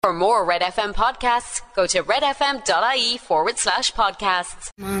For more Red FM podcasts, go to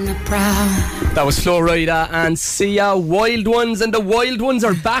redfm.ie/podcasts. That was Flo Rida and Sia, Wild Ones, and the Wild Ones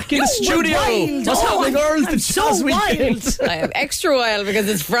are back in the studio. What's happening, girls? The jazz weekend. I am extra wild because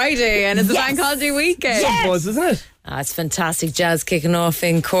it's Friday and it's a bank holiday weekend. Yes. Buzz, isn't it? It's fantastic jazz kicking off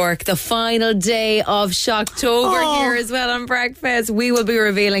in Cork. The final day of Shocktober here as well on Breakfast. We will be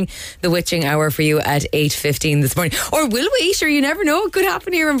revealing the witching hour for you at 8:15 this morning. Or will we? Sure, you never know. It could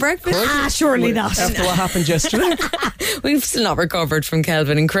happen here on Breakfast. Surely not. After what happened yesterday. We've still not recovered from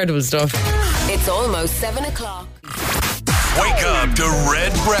Kelvin. Incredible stuff. It's almost 7 o'clock. Wake up to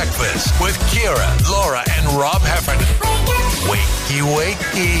Red Breakfast with Ciara, Laura and Rob Heffernan. Wakey,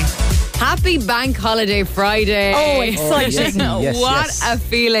 wakey. Happy Bank Holiday Friday. Oh, exciting. What a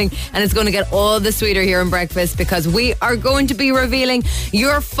feeling. And it's going to get all the sweeter here on Breakfast because we are going to be revealing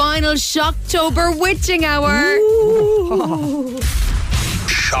your final Shocktober witching hour.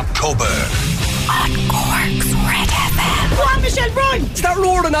 Shocktober. On Cork's Red FM. Go on, Michelle Brown. Start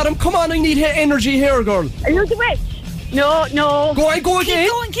roaring at him. Come on, I need energy here, girl. Are you the witch? No. Go on, go again.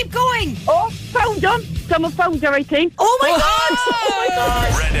 Keep going. Oh, found them. Someone found her, I think. Oh my God. Oh my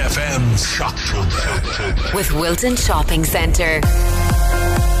God. Red FM Shocktober. With Wilton Shopping Centre.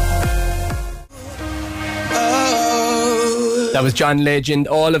 That was John Legend,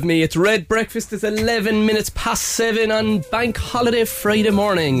 All of Me. It's Red Breakfast. It's 11 minutes past 7 on Bank Holiday Friday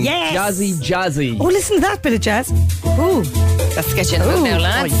morning. Yes. Jazzy. Oh, listen to that bit of jazz. Ooh. Let's get you in the mood now,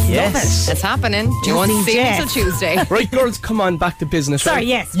 lads. Oh, yes. It's happening. Do you want to see it Jeff. until Tuesday? Right, girls, come on, back to business. Sorry, right?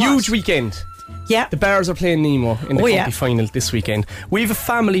 yes, Huge what? weekend. Yeah. The Bears are playing Nemo in the Oh, county yeah. final this weekend. We have a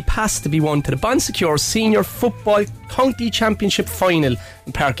family pass to be won to the Bonsecure Senior Football County Championship final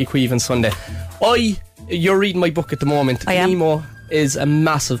in Páirc Uí Chaoimh on Sunday. You're reading my book at the moment. I am. Nemo is a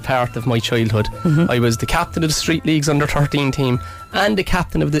massive part of my childhood. I was the captain of the Street League's under 13 team and the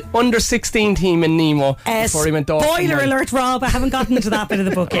captain of the under 16 team in Nemo before he went off. Spoiler alert, Rob. I haven't gotten to that bit of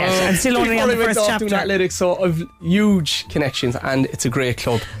the book yet. I'm still only on the first chapter. Doing athletics, so I've huge connections and it's a great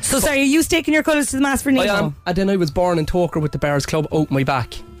club. So sorry, are you staking your colours to the mast for Nemo? I am. And then I was born in Toker with the Bears club out my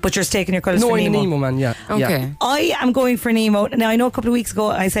back. But you're staking your colours No, for in Nemo. Nemo, man, yeah. Okay. Yeah. I am going for Nemo. Now, I know a couple of weeks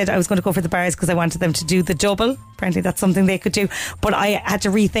ago I said I was going to go for the Bears because I wanted them to do the double. Apparently that's something they could do. But I had to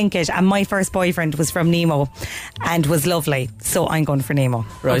rethink it. And my first boyfriend was from Nemo and was lovely. So I'm going for Nemo.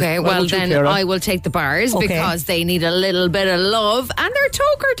 Right. Okay, What well about you, then Ciara? I will take the Bars Okay. because they need a little bit of love. And they're a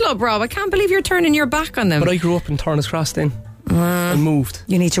Toker club, Rob. I can't believe you're turning your back on them. But I grew up in Turner's Cross then. I moved.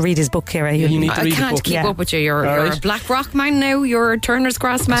 You need to read his book, Ciara. You need to I read the can't book. keep Yeah. up with you. You're a right. Black Rock man now, you're a Turner's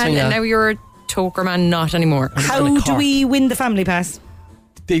Cross man, yeah. and now you're a Toker man not anymore. How in a do car. we win the family pass?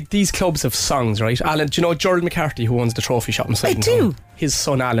 These clubs have songs, right? Alan, do you know Gerald McCarthy, who owns the trophy shop inside? I do. His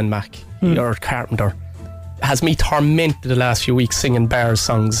son Alan Mack, your carpenter, has me tormented the last few weeks singing Bears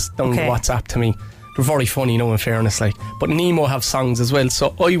songs down Okay. the WhatsApp to me. They're very funny, in fairness, like. But Nemo have songs as well,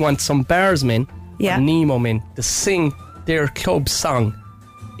 so I want some Bears men and Nemo men to sing their club song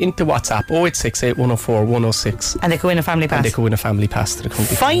into WhatsApp 0868 104 106 And they could win a family and pass. they could win a family pass to the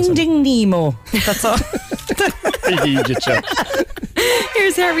county. Finding Nemo. That's all.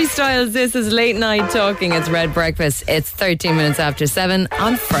 Here's Harry Styles. This is Late Night Talking. It's Red Breakfast. It's 13 minutes after 7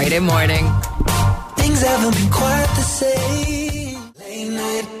 on Friday morning. Things haven't been quite the same. Late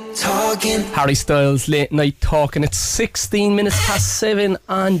night talking. Harry Styles, Late Night Talking. It's 16 minutes past 7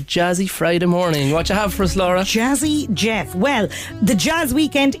 on Jazzy Friday morning. What you have for us, Laura? Jazzy Jeff. Well, the jazz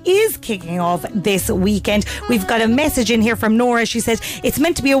weekend is kicking off this weekend. We've got a message in here from Nora. She says it's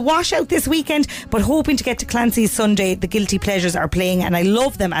meant to be a washout this weekend, but hoping to get to Clancy's Sunday. The Guilty Pleasures are playing and I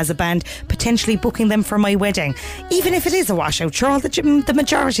love them as a band, potentially booking them for my wedding. Even if it is a washout, sure, the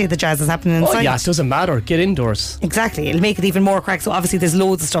majority of the jazz is happening inside. Oh yeah, it doesn't matter. Get indoors. Exactly. It'll make it even more crack. So obviously there's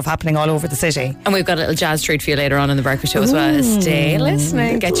loads of stuff happening all over the city. And we've got a little jazz treat for you later on in the breakfast show as well. Stay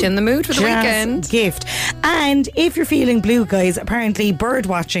listening, get you in the mood for the Jazz weekend. gift. And if you're feeling blue, guys, apparently bird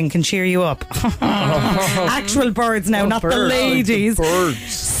watching can cheer you up. Actual birds now, not the birds. ladies. Birds.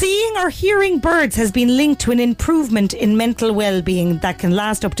 Seeing or hearing birds has been linked to an improvement in mental well-being that can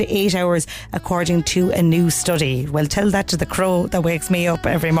last up to 8 hours, according to a new study. Well, tell that to the crow that wakes me up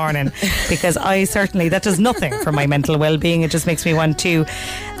every morning, because that does nothing for my mental well-being. It just makes me want to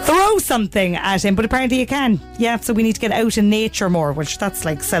throw something at him, but apparently you can. Yeah, so we need to get out in nature more, which that's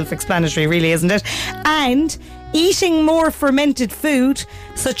like self-explanatory really, isn't it? And eating more fermented food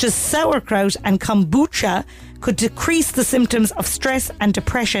such as sauerkraut and kombucha could decrease the symptoms of stress and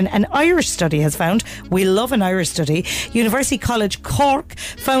depression. An Irish study has found, we love an Irish study, University College Cork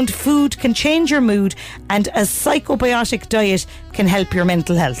found food can change your mood and a psychobiotic diet can help your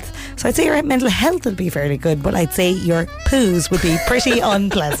mental health. So I'd say your mental health would be fairly good, but I'd say your poos would be pretty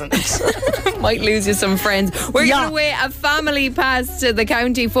unpleasant. Might lose you some friends. We're giving away a family pass to the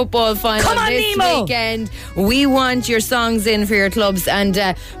county football final this weekend. We want your songs in for your clubs, and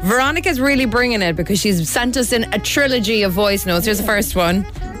Veronica's really bringing it because she's sent us in a trilogy of voice notes. Here's the first one.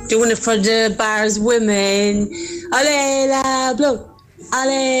 Doing it for the bars women. Allez la blow,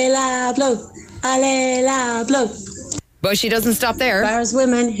 allez la blow, allez la blow. But she doesn't stop there. Bars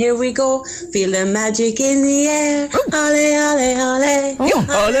women, here we go. Feel the magic in the air. Ole, ole, ole. Ole,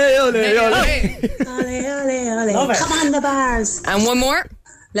 ole, ole. Ole, ole, ole. Come on, the bars. And one more.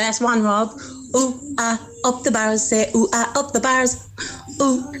 Last one, Rob. Ooh, ah, up the bars. Say, ooh, ah, up the bars.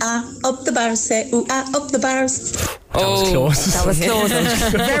 Ooh, ah, up the bars. Say, ooh, ah, up the bars. That was close. That was close.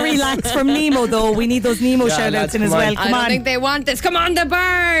 Very lax from Nemo, though. We need those Nemo shout-outs in as well. Come on. I don't think they want this. Come on, the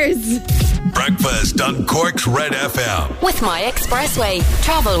bars. Breakfast on Cork's Red FM. With My Expressway.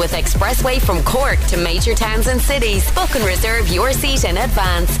 Travel with Expressway from Cork to major towns and cities. Book and reserve your seat in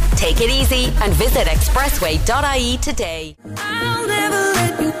advance. Take it easy and visit expressway.ie today. I'll never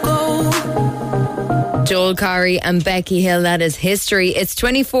let you go. Joel Corry and Becky Hill, that is history. It's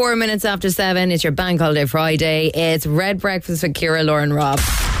 24 minutes after 7. It's your bank holiday Friday. It's Red Breakfast with Ciara, Laura and Rob.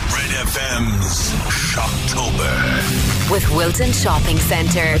 Red FM's Shocktober. With Wilton Shopping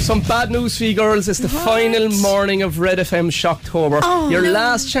Centre. Some bad news for you girls. It's the final morning of Red FM's Shocktober. Your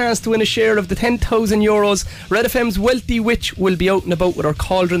last chance to win a share of the €10,000. Red FM's wealthy witch will be out and about with her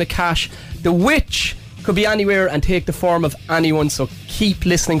cauldron of cash. The witch could be anywhere and take the form of anyone, so keep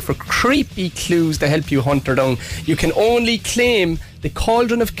listening for creepy clues to help you hunt her down. You can only claim the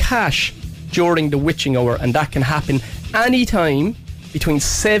cauldron of cash during the witching hour, and that can happen anytime between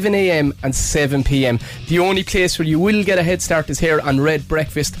 7am and 7pm. The only place where you will get a head start is here on Red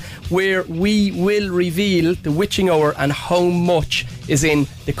Breakfast, where we will reveal the witching hour and how much is in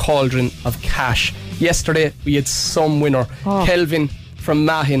the cauldron of cash. Yesterday we had some winner. Kelvin from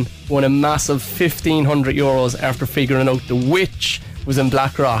Mahon won a massive €1,500 after figuring out the witch was in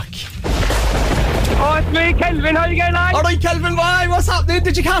Blackrock. Oh, it's me, Kelvin. How you getting on? Alright, Kelvin, why? What's happening?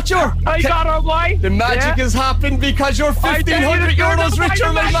 Did you catch her? I got her, boy. The magic has happened because you're €1,500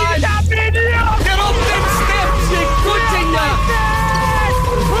 richer, my man. Get up them steps, you good thing,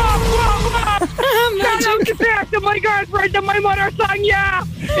 Shout out to Beth and my girlfriend and my mother sang, yeah.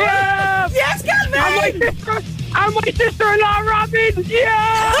 Yes, Kelvin! And my sister-in-law, Robin,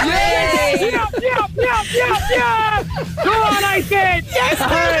 yeah. Yeah. Go on, I said. Yes,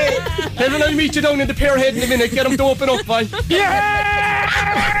 Kelvin, I'll meet you down in the Pearhead in a minute. Get them to open up, man. Yeah.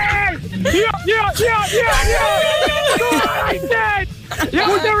 Go on, I said.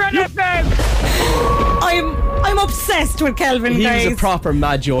 You the Red FM. I'm obsessed with Kelvin, guys. He was a proper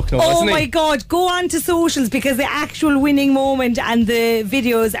mad joke, wasn't he? Oh my God, go on to socials because the actual winning moment and the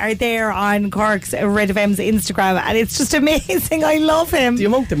videos are there on Cork's Red FM's Instagram, and it's just amazing. I love him. The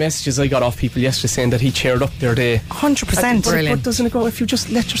amount of messages I got off people yesterday saying that he cheered up their day. 100%. But doesn't it go, if you just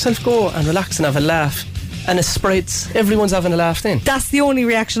let yourself go and relax and have a laugh, and it spreads, everyone's having a laugh then. That's the only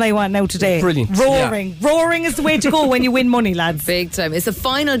reaction I want now today. Brilliant. Roaring is the way to go when you win money, lads. Big time. It's the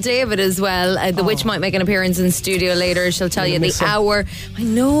final day of it as well. The witch might make an appearance in studio later. She'll tell you the hour. I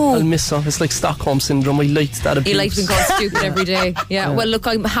know. I'll miss her. It's like Stockholm syndrome. I liked that abuse. You like being called stupid every day. Yeah. Well, look,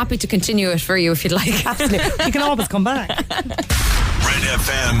 I'm happy to continue it for you if you'd like. Absolutely. You can always come back. Red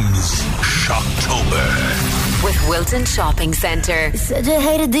FM's Shocktober. With Wilton Shopping Centre. You said you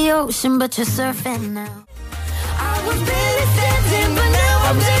hated the ocean, but you're surfing now. I was barely standing, but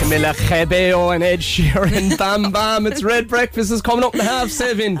now That was Camilla Cabello and Ed Sheeran. Bam Bam. It's Red Breakfast is coming up in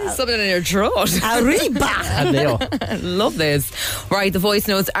 7:30. Something in your throat. Arriba. Love this. Right, the voice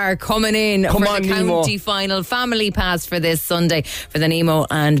notes are coming in for the county final family pass for this Sunday for the Nemo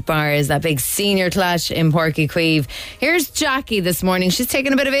and Bars, that big senior clash in Porky Queeve. Here's Jackie this morning. She's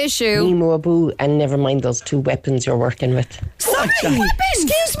taking a bit of issue. Nemo, Abu, and never mind those two weapons you're working with. Sorry,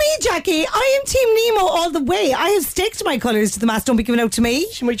 excuse me, Jackie. I am Team Nemo all the way. I have staked my colours to the mast. Don't be giving out to me.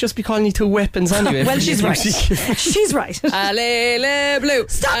 She might just be calling you two weapons anyway. Well, she's right. She's right. Alele blue.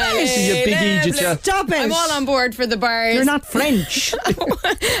 Stop it. You big idiot. Stop it. I'm all on board for the Bars. You're not French.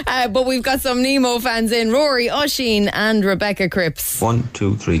 But we've got some Nemo fans in. Rory, Oisin and Rebecca Cripps. 1,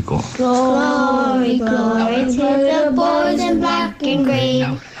 2, 3, go. Glory, glory to the boys in black and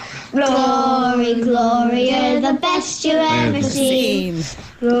green. Glory, glory, you're the best you ever seen.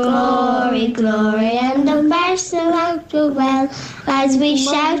 Glory, glory, and the best about the well. As we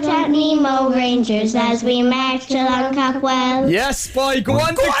shout out Nemo Rangers, as we march along Cockwell. Yes, boy, go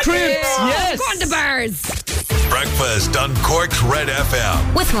on the Crips. Yes. Go on the Bears. Breakfast on Cork's Red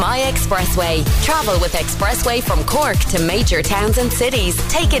FM. With My Expressway. Travel with Expressway from Cork to major towns and cities.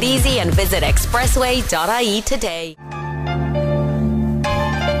 Take it easy and visit expressway.ie today.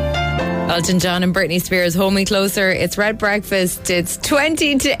 Elton John and Britney Spears, Hold Me Closer. It's Red Breakfast. It's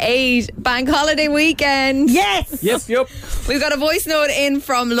 20 to 8. Bank holiday weekend. Yes. Yep. We've got a voice note in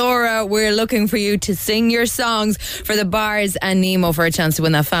from Laura. We're looking for you to sing your songs for the Bars and Nemo for a chance to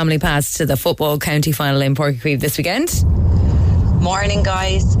win that family pass to the football county final in Portcreeve this weekend. Morning,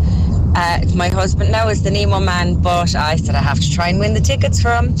 guys. My husband now is the Nemo man, but I said I have to try and win the tickets for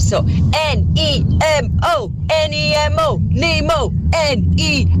him. So Nemo, Nemo, Nemo, Nemo,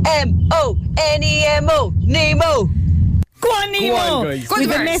 Nemo, Nemo. Go on, Nemo. Go on, guys. Go on, We've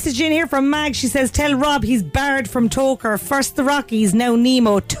a Bears. message in here from Mag. She says, tell Rob he's barred from Toker. First the Rockies, now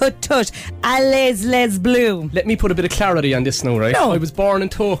Nemo. Tut tut. Les blue. Let me put a bit of clarity on this now, right? No. I was born in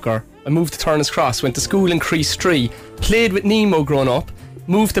Toker. I moved to Turner's Cross, went to school in Creestree, played with Nemo growing up,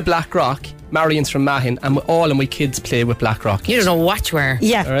 moved to Blackrock. Marion's from Mahon, and all of my kids play with Blackrock. You don't know what you are.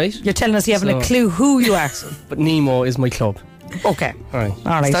 Yeah. All right. You're telling us you haven't a So- clue who you are. But Nemo is my club. Okay. All right.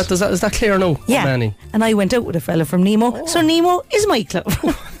 All right. Is that clear now? Yeah. Manny? And I went out with a fella from Nemo, so Nemo is my club.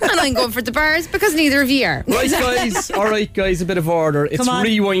 And I'm going for the Bears because neither of you are. Right, guys. All right, guys. A bit of order. It's Come on.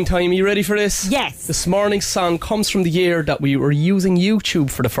 rewind time. Are you ready for this? Yes. This morning's song comes from the year that we were using YouTube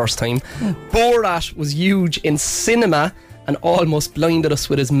for the first time. Borat was huge in cinema and almost blinded us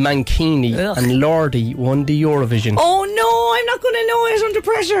with his mankini. Ugh. And Lordy won the Eurovision. Oh no, I'm not going to know it under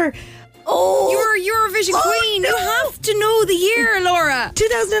pressure. Oh. You're Eurovision queen. no. You have to know the year, Laura.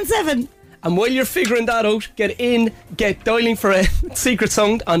 2007. And while you're figuring that out, get dialing for a secret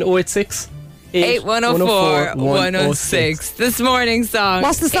song on 086 8104 106. This morning's song.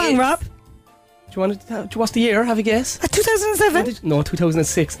 What's the song, is- Rob? Do you want to, what's the year? Have a guess? 2007. No,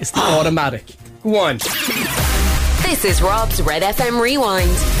 2006. It's the automatic. Go on. This is Rob's Red FM Rewind.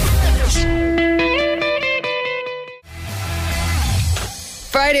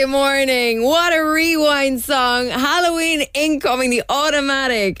 Friday morning. What a rewind song. Halloween incoming, the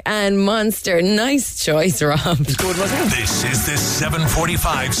automatic and Monster. Nice choice, Rob. Good, wasn't it? This is the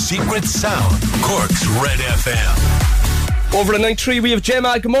 745 Secret Sound, Cork's Red FM. Over at 9-3 we have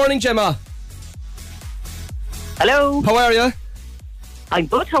Gemma. Good morning, Gemma. Hello. How are you? I'm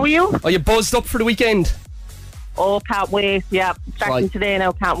good. How are you? Are you buzzed up for the weekend? Oh, can't wait. Yeah, starting Right. today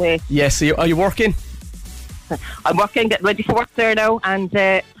now. Can't wait. Yes. Are you working? I'm working, getting ready for work there now, and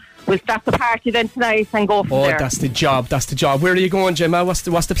we'll start the party then tonight and go from Oh, there. that's the job. Where are you going, Gemma? What's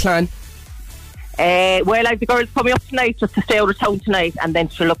the plan? Well, I've the girls coming up tonight just to stay out of town tonight, and then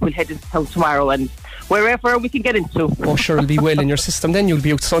sure, look, we'll head into town tomorrow and wherever we can get into. Oh, sure, it'll be well in your system then. You'll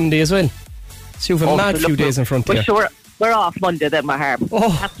be out Sunday as well. So you've a mad sure, few look, days in front of We're you. sure we're off Monday then, my harm. Oh.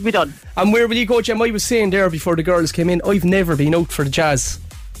 Has to be done. And where will you go, Gemma? I was saying there before the girls came in, I've never been out for the jazz.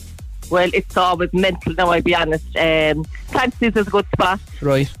 Well, it's always mental now, I'll be honest. Clancy's is a good spot.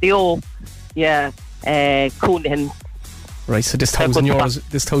 Right. The O, yeah, Coonihan. Right, so this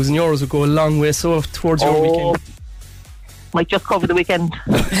 €1,000 will go a long way so towards your weekend. Might just cover the weekend.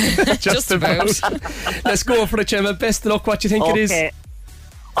 Just about. Let's go for it, Gemma. Best of luck. What do you think it is?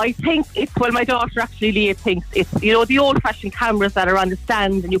 I think it's, well, my daughter actually, Leah, thinks it's, the old-fashioned cameras that are on the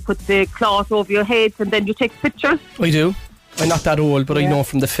stand and you put the cloth over your head and then you take pictures. I do. I'm not that old, but I know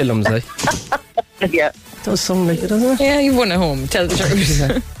from the films, like. Yeah. It does sound like it, doesn't it? Yeah, you've won at home. Tell the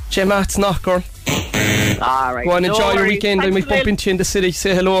truth. Gemma, it's not, girl. All right. Go on, No enjoy your worries. weekend. I Thanks might a bump million. into you in the city.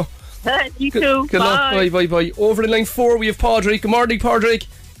 Say hello. You too. Good luck. Bye. Over in line 4, we have Padraig. Good morning, Padraig.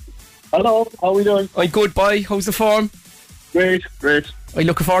 Hello, how are we doing? I'm good, bye. How's the form? Great. Are you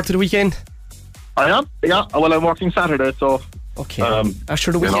looking forward to the weekend? I am, yeah. Well, I'm working Saturday, so... Okay.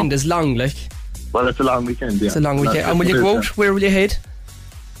 After the weekend is long, like. Well, it's a long weekend, yeah. It's a long weekend. And will you go out? Where will you head?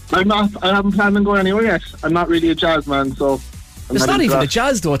 I haven't planned on going anywhere yet. I'm not really a jazz man, so... It's not even the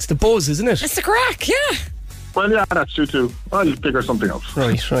jazz, though. It's the buzz, isn't it? It's the crack, yeah. Well, yeah, that's true, too. I'll figure something out.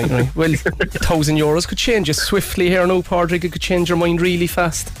 Right. Well, €1,000 could change you swiftly here now, Padraig. It could change your mind really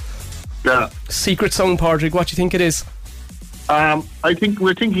fast. Yeah. Secret song, Padraig. What do you think it is? I think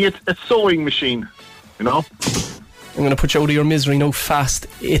we're thinking it's a sewing machine, you know? I'm going to put you out of your misery now fast.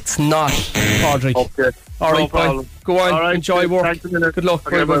 It's not, Padraig. Okay. All right, bye. problem. Go on, All right, enjoy work. thanks a minute. Good luck.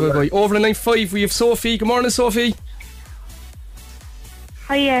 Okay, Bye. Over in line 5, we have Sophie. Good morning, Sophie.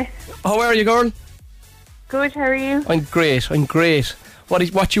 Hiya. How are you, girl? Good, how are you? I'm great.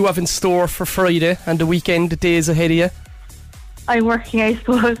 What you have in store for Friday and the weekend, the days ahead of you? I'm working, I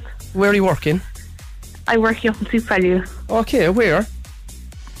suppose. Where are you working? I'm working up in Soup Value. Okay, where?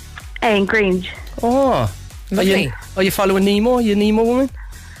 In Grange. Oh, are you following Nemo? Are you a Nemo woman?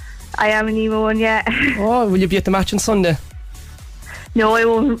 I am a Nemo one, yeah. Oh, will you be at the match on Sunday? No, I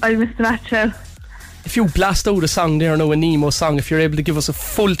won't. I'll miss the match now. If you blast out a song there now, a Nemo song, if you're able to give us a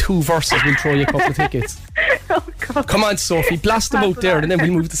full 2 verses, we'll throw you a couple of tickets. Oh, God. Come on, Sophie, blast them out there and then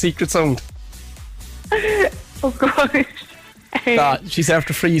we'll move the secret sound. Oh, gosh. She's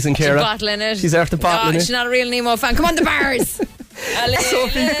after freezing, Ciara. She's bottling it. She's after bottling it. She's not a real Nemo fan. Come on, the bars.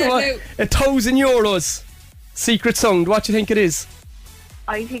 Sophie, come on. €1,000. Secret sound. What do you think it is?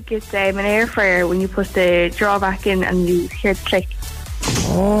 I think it's an air fryer when you put the drawback in and you hear the click.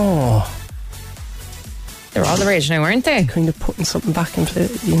 Oh. They're all the rage now, aren't they? Kind of putting something back into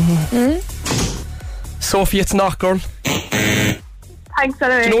it. Sophie, it's not, girl. Thanks,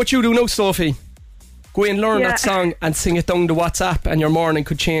 anyway. Do you know what you do now, Sophie? Go and learn that song and sing it down to WhatsApp and your morning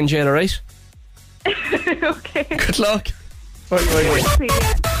could change it, alright? Okay. Good luck. Right.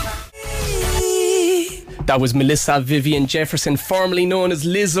 That was Melissa Vivian Jefferson, formerly known as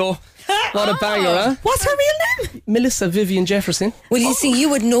Lizzo. What a banger, huh? What's her real name? Melissa Vivian Jefferson. Well, you see, you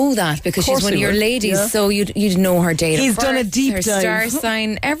would know that because she's one of your ladies, so you'd know her date. He's done a deep her dive. Star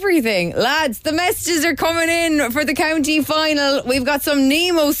sign, everything. Lads, the messages are coming in for the county final. We've got some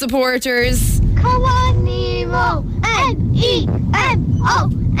Nemo supporters. Come on, Nemo. N-E-M-O.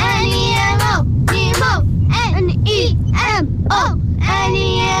 N-E-M-o. Nemo. N-E-M-o.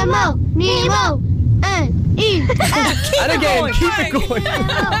 N-E-M-o. Nemo. And again, keep it going.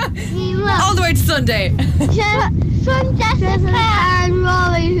 All the way to Sunday. From Jessica and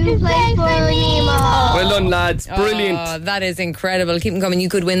Rory, who plays for Nemo. Well done, lads. Brilliant. Oh, that is incredible. Keep them coming. You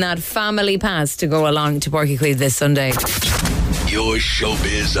could win that family pass to go along to Porky this Sunday. Your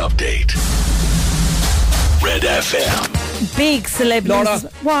showbiz update. Red FM. Big celebrities. Laura.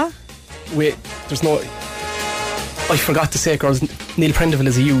 What? Wait, there's no... I forgot to say, girls, Neil Prendeville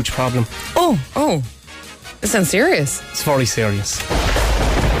is a huge problem. Oh. That sounds serious. It's very serious.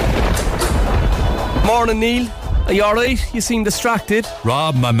 Morning, Neil. Are you alright? You seem distracted.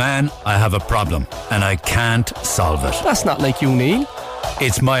 Rob, my man, I have a problem and I can't solve it. That's not like you, Neil.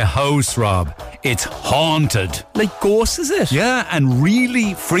 It's my house, Rob. It's haunted. Like ghosts, is it? Yeah, and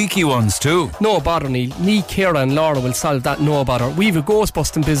really freaky ones too. No bother, Neil. Me, Ciara and Laura will solve that, no bother. We've a ghost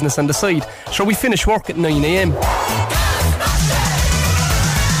busting business on the side. Sure, we finish work at 9 a.m.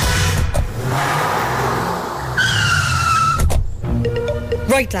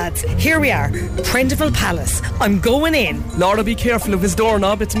 Right, lads, here we are. Prendeville Palace. I'm going in. Laura, be careful of his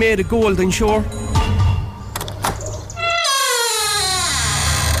doorknob. It's made of gold, I'm sure.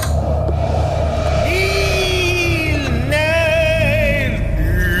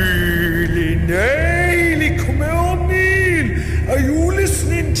 Neil, come on, Neil. Are you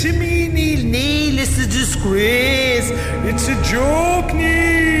listening to me, Neil? Neil, it's a disgrace. It's a joke,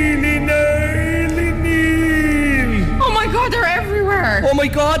 Neil. Oh my God, they're everywhere. Oh my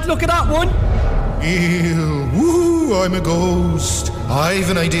God, look at that one. Neil, woo, I'm a ghost. I've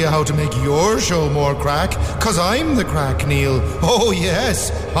an idea how to make your show more crack, 'cause I'm the crack, Neil. Oh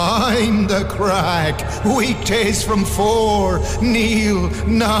yes, I'm the crack. Weekdays from 4. Neil,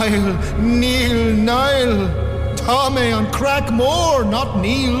 Niall, Tommy on Crackmore, not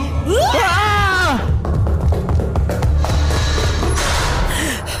Neil.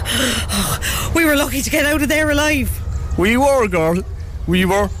 We were lucky to get out of there alive. We were, girl. We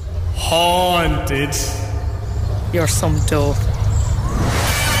were haunted. You're some dope.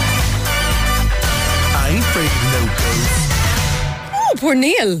 I ain't afraid of no ghosts. Oh, poor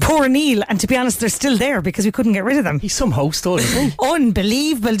Neil. Poor Neil. And to be honest, they're still there because we couldn't get rid of them. He's somehow stole it, isn't he?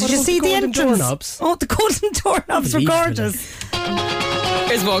 Unbelievable. Did you see the golden entrance? doorknobs? Oh, the golden doorknobs were gorgeous.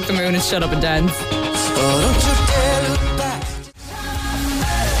 Here's Walk the Moon and Shut Up and Dance.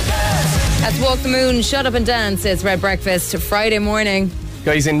 That's Walk the Moon, Shut Up and Dance. It's Red Breakfast Friday morning.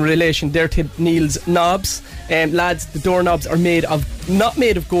 Guys, in relation there to Neil's knobs, lads, the doorknobs are not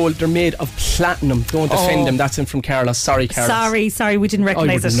made of gold, they're made of platinum. Don't offend them. That's in from Carla. Sorry, Carla. Sorry, we didn't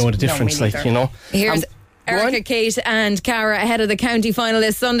recognise it. I wouldn't know the difference, you know. Here's Erica, Kate and Cara ahead of the county final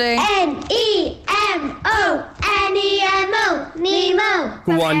this Sunday. N-E-M-O. N-E-M-O. Nemo.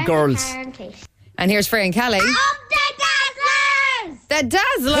 Go on, girls. And here's Freya and Callie. Up the dancers! The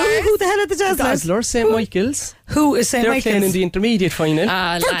Dazzlers. Who the hell are the Dazzlers? Dazzler, St. Michael's. Who is St. They're Michael's? playing in the intermediate final.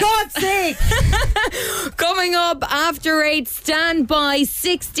 For God's sake! Coming up after 8, stand by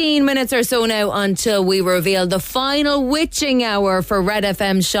 16 minutes or so now until we reveal the final witching hour for Red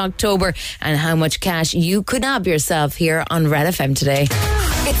FM's Shocktober and how much cash you could nab yourself here on Red FM today.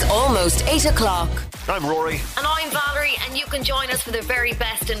 It's almost 8 o'clock. I'm Rory. And I'm Valerie, and you can join us for the very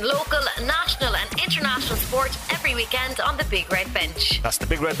best in local, national and international sport every weekend on the Big Red Bench. That's the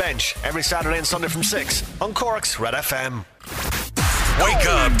Big Red Bench, every Saturday and Sunday from 6 on Cork's Red FM. Wake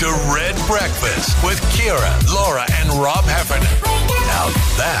up to Red Breakfast with Ciara, Laura and Rob Heffernan. Now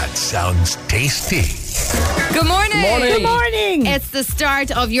that sounds tasty. Good morning. Good morning. Good morning. It's the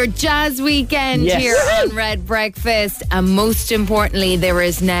start of your jazz weekend Yes. here on Red Breakfast. And most importantly, there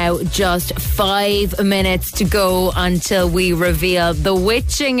is now just 5 minutes to go until we reveal the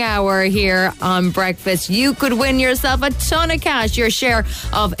witching hour here on Breakfast. You could win yourself a ton of cash, your share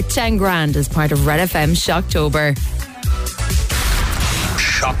of 10 grand as part of Red FM's Shocktober.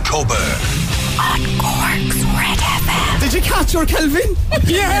 Shocktober. On Cork's Red FM. Did you catch her, Kelvin?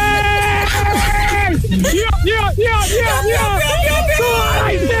 Yeah! I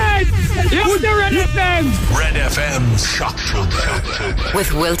said! You're the Red FM! Red FM's Shocktober.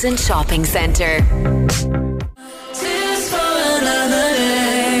 With Wilton Shopping Centre.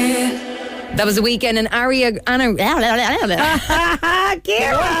 That was a weekend in Ciara. I'll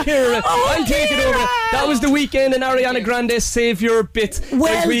take it over. That was the weekend in Ariana Grande's Save Your Bit.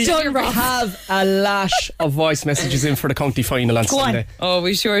 Well we done, Rob. have a lash of voice messages in for the county final on Sunday. Oh,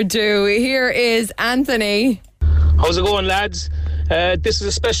 we sure do. Here is Anthony. How's it going, lads? This is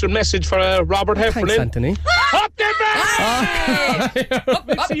a special message for Robert Heffernan. Thanks, Anthony. Up there, man!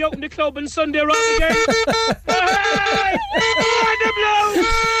 We'll see you out in the club on Sunday, Rob, again. Hey! The Blues!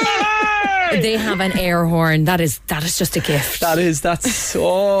 They have an air horn. That is just a gift. That's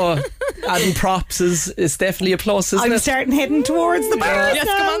adding props is definitely a plus, isn't I'm it? starting heading towards the bars. Yes,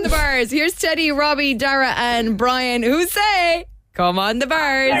 now. come on the bars. Here's Teddy, Robbie, Dara and Brian who say, come on the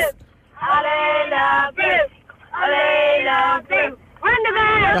bars.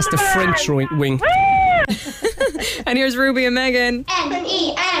 That's the French wing. And here's Ruby and Megan.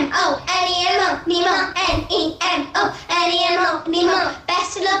 N-E-M-O, N-E-M-O, Nemo, N-E-M-O, N-E-M-O, Nemo.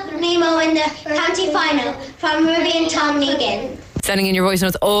 Best of luck, Nemo, in the county final from Ruby and Tom Negan. Sending in your voice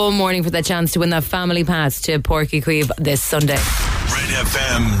notes all morning for that chance to win that family pass to Porky Queeve this Sunday. Red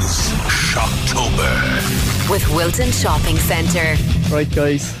FM's Shocktober. With Wilton Shopping Centre. Right,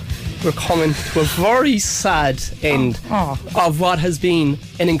 guys, we're coming to a very sad end of what has been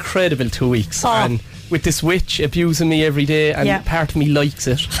an incredible 2 weeks. And with this witch abusing me every day, and part of me likes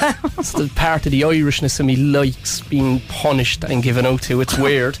it. Still part of the Irishness of me likes being punished and given out to. It's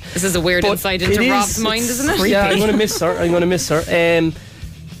weird. This is a weird insight into Rob's mind, isn't it? Yeah, I'm going to miss her.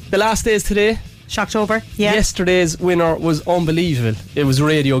 The last day is today. Shocktober. Yeah. Yesterday's winner was unbelievable. It was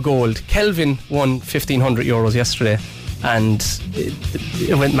Radio Gold. Kelvin won €1,500 yesterday. And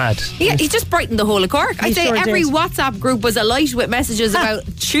it went mad. Yeah, he just brightened the whole of Cork. I'd say every WhatsApp group was alight with messages about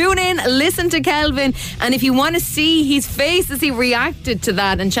tune in, listen to Kelvin, and if you want to see his face as he reacted to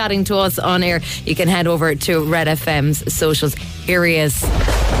that and chatting to us on air, you can head over to Red FM's socials. Here he is.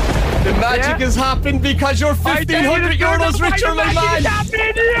 The magic has happened because you're €1,500 richer, my man. Get up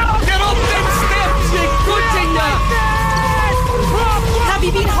them steps, you good thing now. Have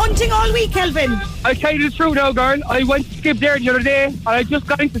you been hunting all week, Kelvin? I'll tell you the truth now, girl. I went to Skip there the other day, and I just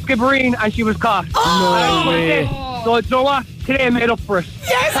got into Skibbereen, and she was caught. No way. So, you know what? Today I made up for it.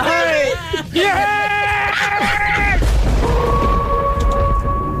 Yes,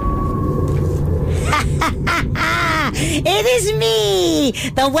 It is me,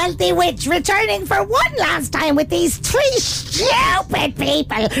 the wealthy witch, returning for one last time with these 3 stupid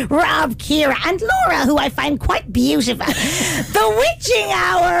people, Rob, Ciara and Laura, who I find quite beautiful. The witching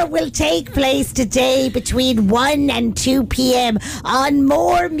hour will take place today between 1 and 2 p.m. on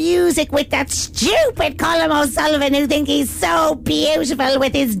More Music with that stupid Colm O'Sullivan who think he's so beautiful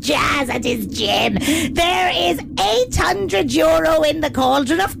with his jazz and his gym. There is €800 in the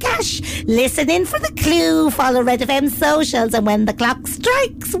cauldron of cash. Listen in for the clue. Follow Red FM socials, and when the clock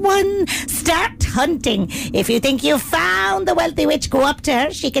strikes 1, start hunting. If you think you've found the wealthy witch, go up to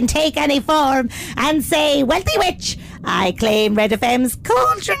her. She can take any form and say, "Wealthy witch, I claim Red FM's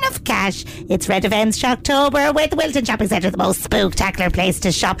cauldron of cash." It's Red FM's Shocktober with Wilton Shopping Centre, the most spooktacular place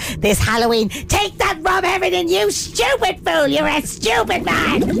to shop this Halloween. Take that, Rob Heffernan, you stupid fool. You're a stupid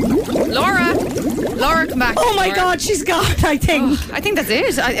man. Laura, Laura, come back. Oh my Laura. God, she's gone, I think. I think that's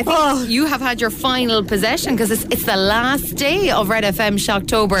it. I think you have had your final possession because it's the last day of Red FM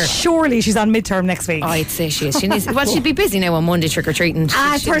Shocktober. Surely she's on midterm next week. Oh, I'd say she is. She needs. Well, she'd be busy now on Monday trick-or-treating.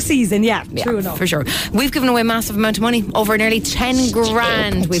 It's her season, yeah. True enough. For sure. We've given away a massive amount of money. Over nearly 10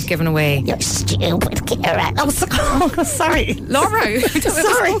 grand we've given away. You're stupid, Ciara. Oh, sorry. Laura, we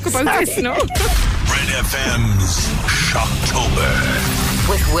don't talk about this, no? Red FM's Shocktober.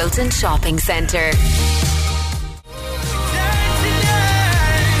 With Wilton Shopping Centre.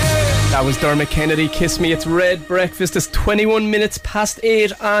 That was Dermot Kennedy, Kiss Me. It's Red Breakfast. It's 21 minutes past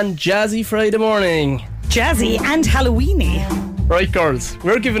 8 on Jazzy Friday morning. Jazzy and Halloweeny. Right, girls,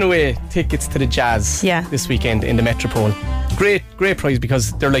 we're giving away tickets to the Jazz this weekend in the Metropole. Great prize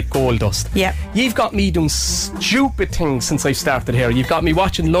because they're like gold dust. Yeah. You've got me doing stupid things since I've started here. You've got me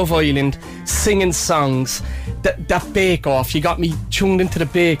watching Love Island, singing songs, that Bake Off. You got me tuned into the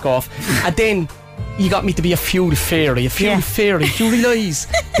Bake Off. And then you got me to be a fuel fairy. Do you realise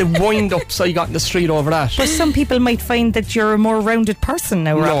the wind-ups I got in the street over that? But some people might find that you're a more rounded person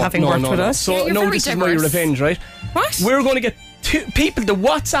now, having worked with us. So, this is my revenge, right? What? We're going to get people to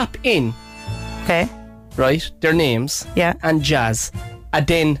WhatsApp in. Okay. Right? Their names. Yeah. And Jazz. And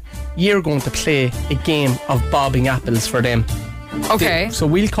then you're going to play a game of bobbing apples for them. Okay. So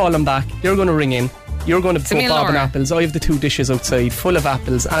we'll call them back. They're going to ring in. You're going to go bobbing apples. I have the 2 dishes outside full of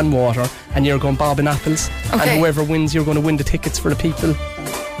apples and water, and you're going bobbing apples. Okay. And whoever wins, you're going to win the tickets for the people.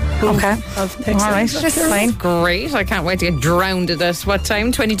 Okay. All right. This is great. I can't wait to get drowned at what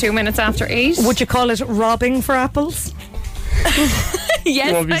time? 22 minutes after 8. Would you call it robbing for apples?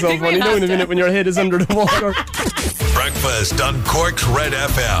 Yes. It won't be so funny now in a minute when your head is under the water. Breakfast on Cork's Red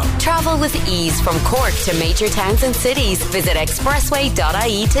FM. Travel with ease from Cork to major towns and cities. Visit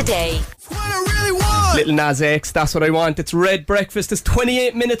expressway.ie today. Little Nas X, that's what I want. It's Red Breakfast. It's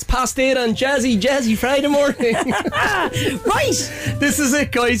 28 minutes past 8 on Jazzy Friday morning. Right. This is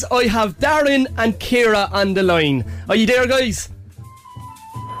it, guys. I have Darren and Ciara on the line. Are you there, guys?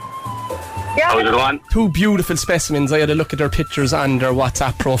 Yeah. How's it going? 2 beautiful specimens. I had a look at their pictures and their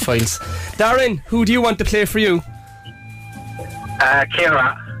WhatsApp profiles. Darren, who do you want to play for you?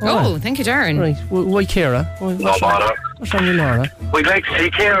 Ciara. Oh, thank you, Darren. Right. Why Ciara? No bother. What's wrong with Laura? We'd like to see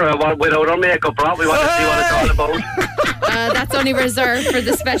Ciara without her makeup on. We want to see what it's all about. That's only reserved for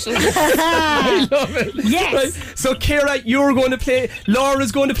the special. I love it. Yes. Right. So Ciara, you're going to play.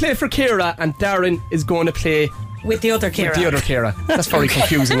 Laura's going to play for Ciara, and Darren is going to play with the other Ciara. That's very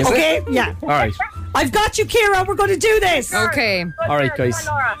confusing, isn't it? Okay, yeah. All right. I've got you, Ciara. We're going to do this. Okay. All right, guys.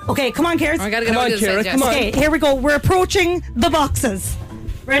 Okay, come on, Ciara. Come on, Ciara. Come on. Okay, here we go. We're approaching the boxes.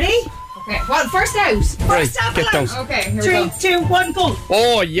 Ready? Okay. Well, first out. Right, get down. Okay, here we go. 3, 2, 1, go.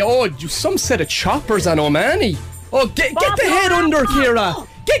 Oh, you some set of choppers on O'Mani. Oh, get the head under, Ciara.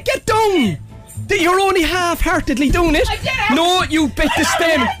 Get down. You're only half-heartedly doing it. No, you bit the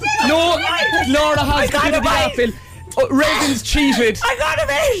stem. No, Laura has the bit of the apple. Regan's cheated. I got him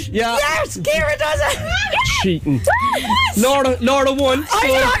in. Yeah. Yes, Ciara does it. Cheating. Laura won. I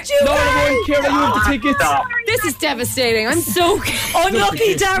got you, Laura won. Ciara, you have the tickets. This is devastating. I'm so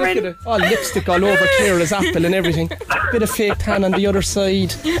unlucky, Darren. Lipstick all over Ciara's apple and everything. Bit of fake tan on the other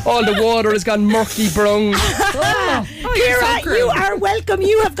side. All the water has gone murky brown. Ciara, you are welcome.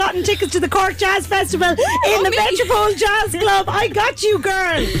 You have gotten tickets to the Cork Jazz Festival in the Metropole Jazz Club. I got you,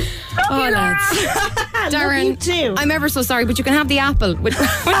 girl. Oh, lads. Darren, you too. I'm ever so sorry, but you can have the apple. Would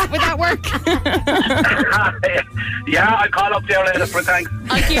that work? Yeah, I'll call up there later for thanks.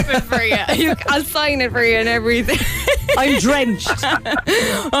 I'll keep it for you. I'll sign it for you and everything. I'm drenched.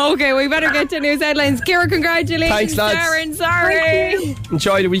 Okay, we better get to news headlines. Ciara, congratulations. Thanks, lads. Darren, sorry.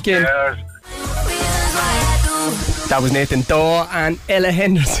 Enjoy the weekend. Cheers. That was Nathan Daw and Ella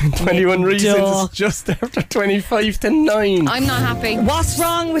Henderson. 21 reasons. It's just after 25 to 9. I'm not happy. What's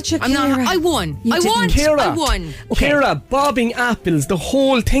wrong with you, I'm not. I won. Ciara, I won. Okay. Ciara, bobbing apples. The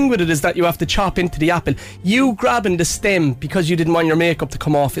whole thing with it is that you have to chop into the apple. You grabbing the stem because you didn't want your makeup to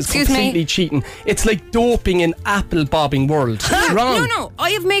come off is completely cheating. It's like doping in apple bobbing world. It's wrong. No.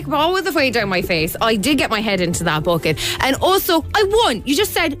 I have makeup all the way down my face. I did get my head into that bucket, and also I won. You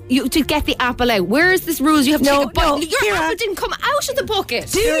just said to get the apple out. Where is this rules? You have to take a bite. Your Ciara, apple didn't come out of the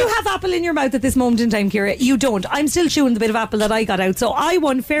bucket. Do you have apple in your mouth at this moment in time, Ciara? You don't. I'm still chewing the bit of apple that I got out, so I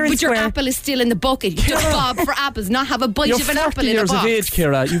won fair and square. But your apple is still in the bucket. You just bob for apples, not have a bite of an apple in a box. You're 40 years of age,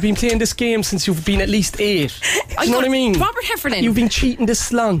 Ciara. You've been playing this game since you've been at least 8. Do you know what I mean? Robert Heffernan. You've been cheating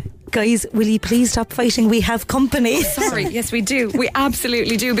this long. Guys, will you please stop fighting? We have company. Sorry, yes we do. We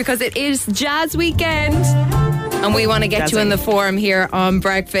absolutely do, because it is Jazz Weekend. And we want to get you in the form here on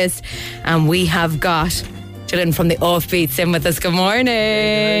Breakfast. And we have got Gillian from the Offbeats in with us. Good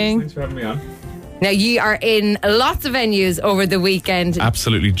morning. Thanks for having me on. Now, you are in lots of venues over the weekend.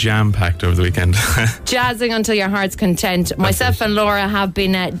 Absolutely jam-packed over the weekend. Jazzing until your heart's content. Myself and Laura have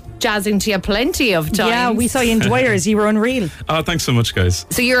been jazzing to you plenty of times. Yeah, we saw you in Dwyer's. You were unreal. Oh, thanks so much, guys.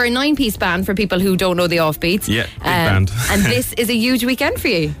 So you're a 9-piece band for people who don't know the Offbeats. Yeah, big band. And this is a huge weekend for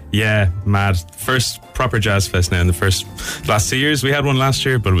you. Yeah, mad. First proper jazz fest now in the last 2 years. We had one last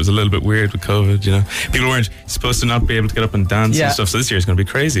year, but it was a little bit weird with COVID, you know. People weren't supposed to not be able to get up and dance and stuff, so this year's going to be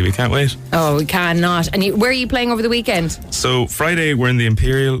crazy. We can't wait. Oh, we cannot. And where are you playing over the weekend? So Friday we're in the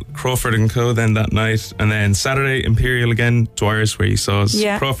Imperial, Crawford and Co. then that night, and then Saturday Imperial again, Dwyer's where you saw us,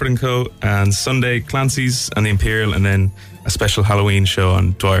 Crawford and Co. And Sunday Clancy's and the Imperial, and then a special Halloween show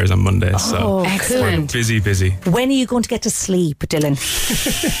on Dwyer's on Monday. So excellent. We're busy. When are you going to get to sleep, Dylan?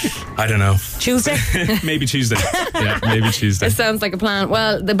 I don't know. Tuesday? Maybe Tuesday. Yeah, maybe Tuesday. It sounds like a plan.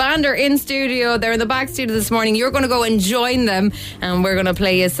 Well, the band are in studio. They're in the back studio this morning. You're going to go and join them, and we're going to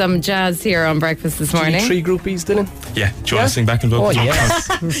play you some jazz here on breakfast this morning. 3 groupies, Dylan? Yeah. Do you want to sing back and vocals? Oh, yes.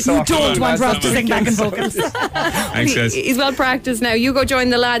 You don't want Rob to sing back and vocals. Thanks, guys. He's well practiced now. You go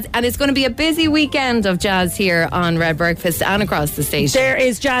join the lads, and it's going to be a busy weekend of jazz here on Red Breakfast and across the station. There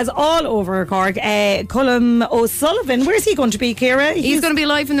is jazz all over Cork. Colm O'Sullivan, where's he going to be, Ciara? He's going to be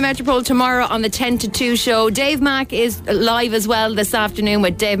live from the Metropole tomorrow on the 10 to 2 show. Dave Mack is live as well this afternoon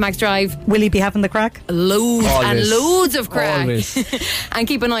with Dave Mack's Drive. Will he be having the crack? Loads and loads of crack. And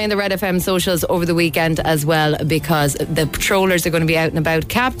keep an eye on the Red FM socials over the weekend as well, because the patrollers are going to be out and about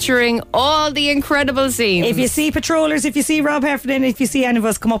capturing all the incredible scenes. If you see patrollers, if you see Rob Heffernan, if you see any of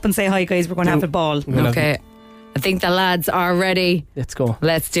us, come up and say hi, guys. We're going to have a ball. Okay. I think the lads are ready. Let's go.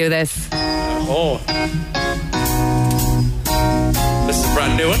 Let's do this. Oh. This is a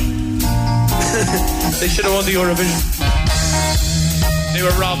brand new one. They should have won the Eurovision. They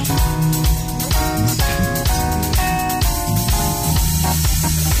were robbed.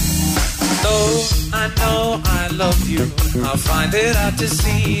 Though I know I love you, I'll find it out to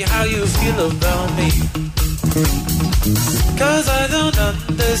see how you feel about me. 'Cause I don't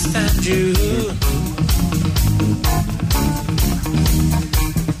understand you.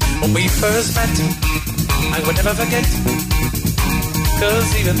 When we first met, I would never forget.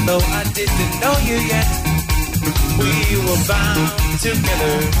 'Cause even though I didn't know you yet, we were bound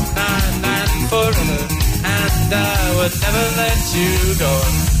together, and forever. And I would never let you go.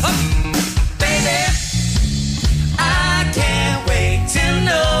 Baby, I can't wait to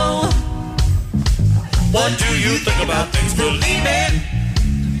know. What do you think about things? Believe me,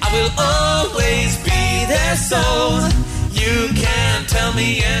 I will always be there, so you can tell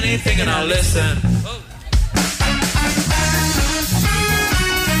me anything and I'll listen.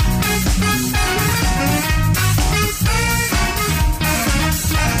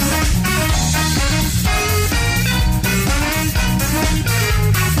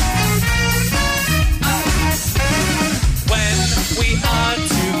 When we are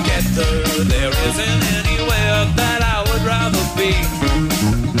together, there isn't anywhere that I would rather be.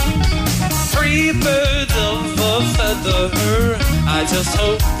 3 birds of a feather, I just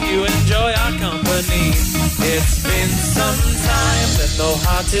hope you enjoy our company. It's been some time, and though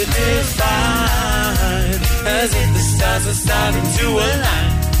hard to define, as if the stars are starting to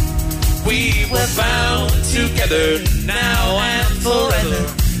align. We were bound together now and forever,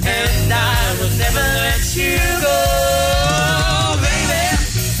 and I will never let you go. Baby,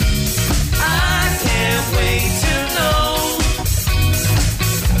 I can't wait to know.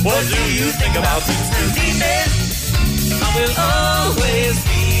 What do you think about things? Believe me, I will always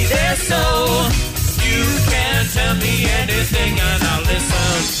be there, so you can tell me anything and I'll listen.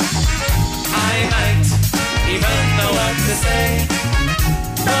 I might even know what to say,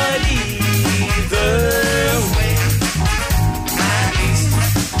 but either way, at least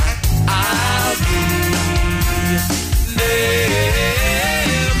I'll be there,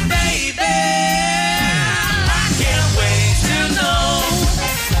 baby. I can't wait to know.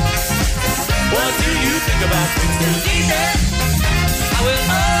 What do you think about things? Believe it, I will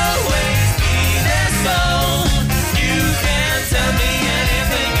always be there, so you can tell me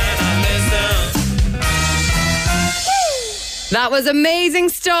anything and I'll listen. That was amazing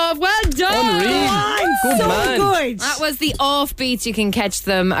stuff. Well done. Good so man. good. That was the Offbeats. You can catch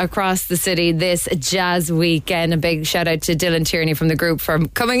them across the city this jazz weekend. A big shout out to Dylan Tierney from the group for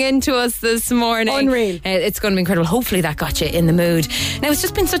coming in to us this morning. Unreal. It's going to be incredible. Hopefully that got you in the mood. Now, it's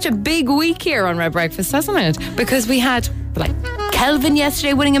just been such a big week here on Red Breakfast, hasn't it? Because we had like Kelvin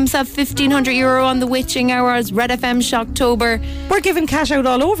yesterday winning himself €1,500 on the Witching Hours, Red FM Shocktober. We're giving cash out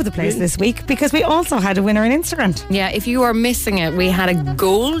all over the place this week because we also had a winner in Instagram. Yeah, if you are missing it, we had a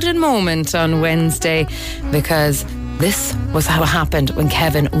golden moment on Wednesday because This was how it happened when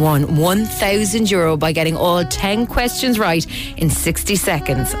Kevin won €1,000 by getting all 10 questions right in 60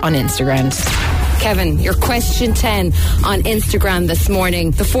 seconds on Instagram. Kevin, your question 10 on Instagram this morning.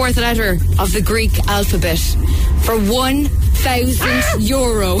 The fourth letter of the Greek alphabet for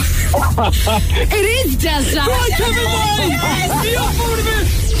 €1,000. It is Delta. Go on, Kevin, Yes! Be up out of it.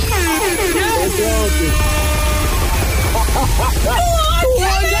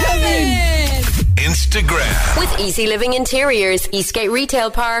 Instagram. With Easy Living Interiors, Eastgate Retail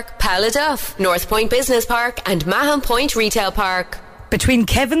Park, Paladuff, North Point Business Park and Mahon Point Retail Park. Between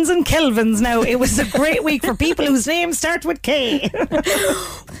Kevins and Kelvins now, it was a great week for people whose names start with K.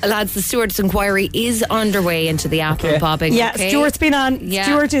 Lads, the Stewart's inquiry is underway into the apple popping. Yeah, okay? Stuart's been on. Yeah.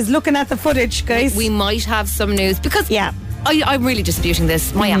 Stuart is looking at the footage, guys. We might have some news because I'm really disputing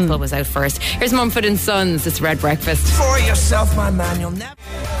this. My apple was out first. Here's Mumford and Sons. It's Red Breakfast. For yourself, my man, you'll never.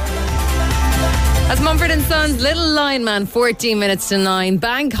 That's Mumford and Sons, Little Lion Man, 14 minutes to 9.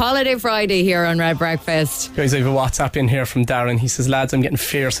 Bank Holiday Friday here on Red Breakfast. Guys, I have a WhatsApp in here from Darren. He says, lads, I'm getting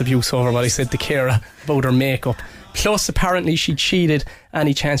fierce abuse over what I said to Ciara about her makeup. Plus, apparently, she cheated.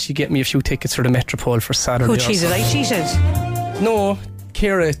 Any chance you get me a few tickets for the Metropole for Saturday? Who cheated? I cheated. No,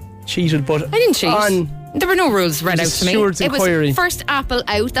 Ciara cheated, but I didn't cheat. There were no rules read out to me. It was first apple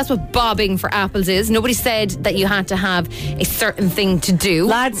out. That's what bobbing for apples is. Nobody said that you had to have a certain thing to do.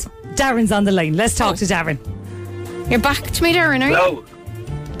 Lads, Darren's on the line. Let's talk to Darren. You're back to me, Darren, are you? Hello.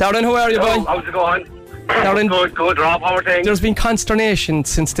 Darren, how are you, boy? How's it going? Darren, Good, Rob. How are things? There's been consternation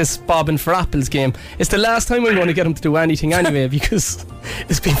since this bobbing for apples game. It's the last time I'm going to get him to do anything anyway because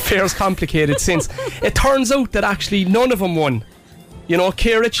it's been fairly complicated since. It turns out that actually none of them won. You know,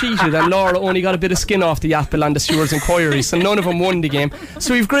 Ciara cheated and Laura only got a bit of skin off the apple on the Stewart's inquiry, so none of them won the game.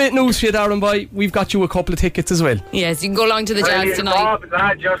 So we've great news for you, Darren boy. We've got you a couple of tickets as well. Yes, you can go along to the jazz tonight. Rob,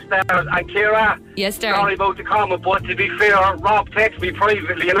 just and Ciara. Yes, Darren. Sorry about the comment, but to be fair, Rob texted me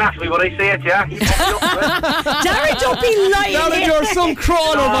privately and asked me what I say to you. Darren, don't be lying. Darren, you're some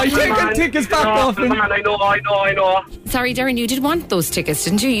crawler, boy. Taking tickets back off him. Man, I know. Sorry, Darren, you did want those tickets,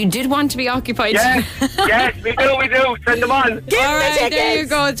 didn't you? You did want to be occupied. Yes, we do. Send them on. All right, there you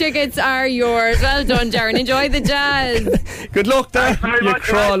go. Tickets are yours. Well done, Darren. Enjoy the jazz. Good luck, there, you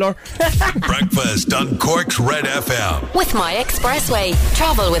crawler. Breakfast on Cork's Red FM. With My Expressway.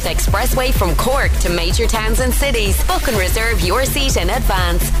 Travel with Expressway from Cork to major towns and cities. Book and reserve your seat in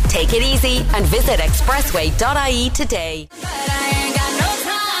advance. Take it easy and visit expressway.ie today.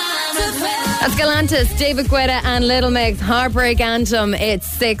 That's Galantis, David Guetta and Little Mix, Heartbreak Anthem. It's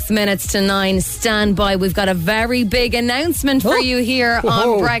 6 minutes to 9. Stand by. We've got a very big announcement for you here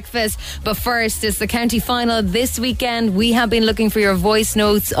on Breakfast. But first, it's the county final this weekend. We have been looking for your voice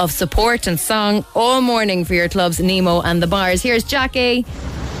notes of support and song all morning for your clubs, Nemo and the Bars. Here's Jackie.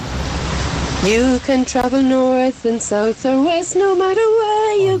 You can travel north and south or west, no matter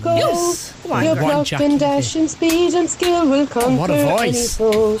where you go. Yes. Your pluck and dash and speed and skill will conquer what a voice.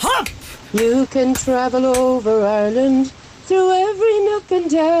 any foe. Hop. You can travel over Ireland, through every nook and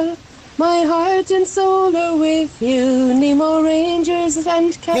dell. My heart and soul are with you, Nemo Rangers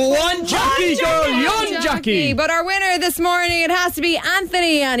and Go on, Jackie, girl, young Jackie. But our winner this morning, it has to be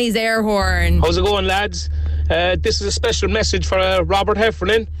Anthony and his air horn. How's it going, lads? This is a special message for Robert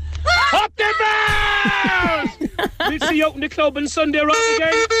Heffernan. Up the Bears! We'll see you out in the club on Sunday, Rob,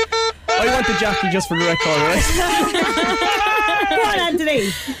 again. I want the Jackie just for the record, right? Go on,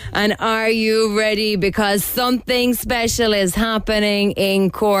 Anthony. And are you ready? Because something special is happening in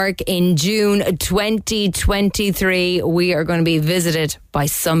Cork in June 2023. We are going to be visited by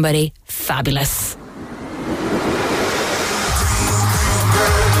somebody fabulous.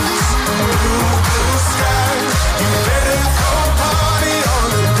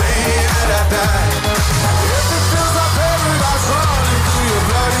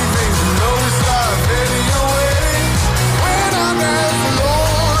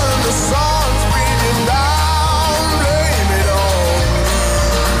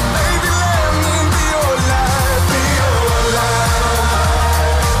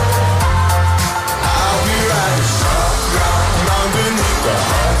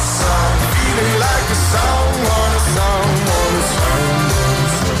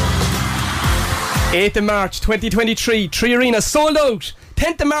 '8th of March 2023, Tree Arena sold out.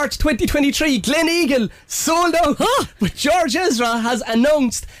 10th of March 2023, Glen Eagle sold out. But George Ezra has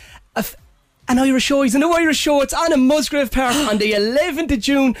announced an Irish show. He's in an Irish show. It's on in Musgrave Park on the 11th of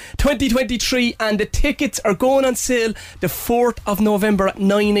June 2023, and the tickets are going on sale the 4th of November at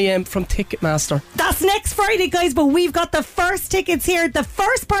 9 a.m. from Ticketmaster. That's next Friday, guys, but we've got the first tickets here. The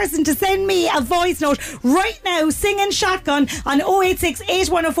first person to send me a voice note right now singing Shotgun on 086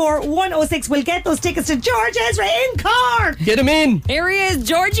 8104 106 will get those tickets to George Ezra in Cork. Get him in. Here he is,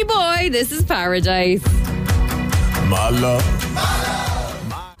 Georgie boy. This is Paradise. My love.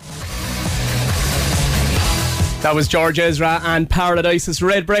 That was George Ezra and Paradise's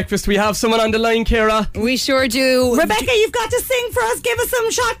Red Breakfast. We have someone on the line, Ciara. We sure do. Rebecca, you've got to sing for us. Give us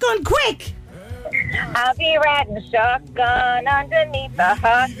some Shotgun, quick. I'll be riding a shotgun underneath the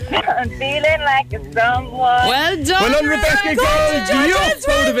hot sun, feeling like a someone. Well done, well done, Rebecca. Go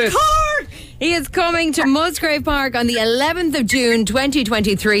out of it. He is coming to Musgrave Park on the 11th of June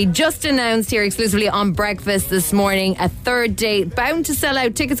 2023. Just announced here exclusively on Breakfast this morning. A third date, bound to sell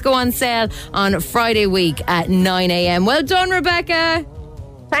out. Tickets go on sale on Friday week at 9 a.m. Well done, Rebecca.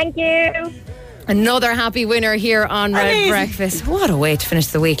 Thank you. Another happy winner here on Red Breakfast. What a way to finish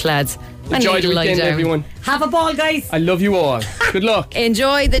the week, lads. Enjoy the weekend, everyone. Have a ball, guys. I love you all. Good luck.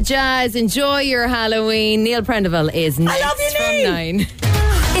 Enjoy the jazz. Enjoy your Halloween. Neil Prendeville is next from 9.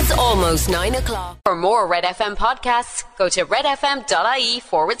 It's almost 9 o'clock. For more Red FM podcasts, go to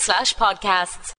redfm.ie/podcasts.